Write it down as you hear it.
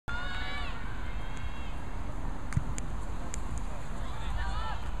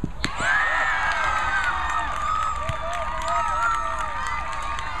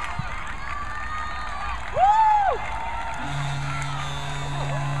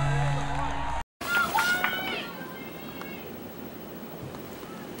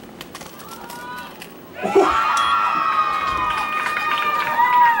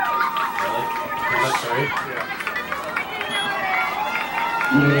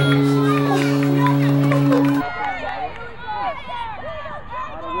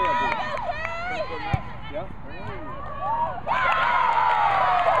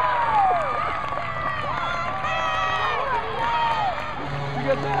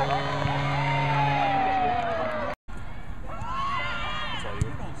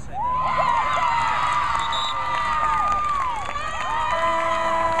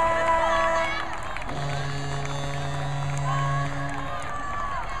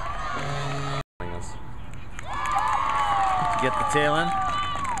Get the tail end.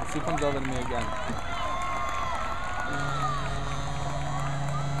 Let's see if he comes over to me again.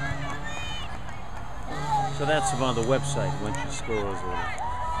 So that's on the website when she scores.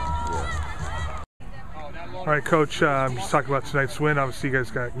 Yeah. All right, Coach. Just talking about tonight's win. Obviously, you guys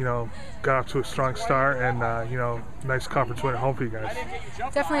got off to a strong start, and nice conference win at home for you guys.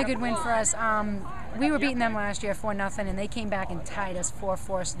 Definitely a good win for us. We were beating them last year 4-0, and they came back and tied us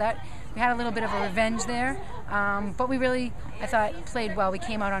 4-4. So that we had a little bit of a revenge there. But we really, I thought, played well. We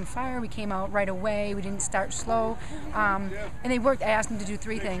came out on fire. We came out right away. We didn't start slow. And they worked. I asked them to do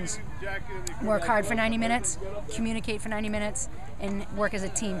 3 things: work hard for 90 minutes, communicate for 90 minutes, and work as a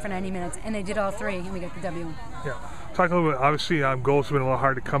team for 90 minutes. And they did all 3, and we got the W. Yeah. Talk a little bit. Obviously, goals have been a little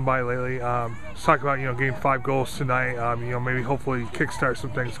hard to come by lately. Let's talk about getting 5 goals tonight. Maybe hopefully kickstart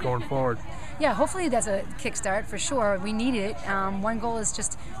some things going forward. Yeah, hopefully that's a kickstart for sure. We need it. 1 goal is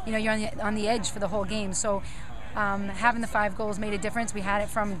just you're on the edge for the whole game. So having the 5 goals made a difference. We had it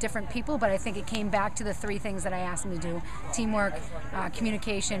from different people, but I think it came back to the 3 things that I asked them to do: teamwork,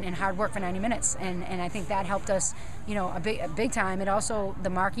 communication, and hard work for 90 minutes. And I think that helped us, a big time. It also,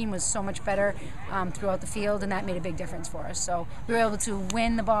 the marking was so much better throughout the field, and that made a big difference for us. So we were able to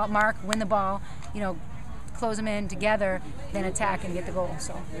win the ball, win the ball, close them in together, then attack and get the goal.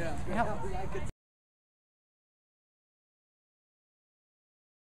 So it helped.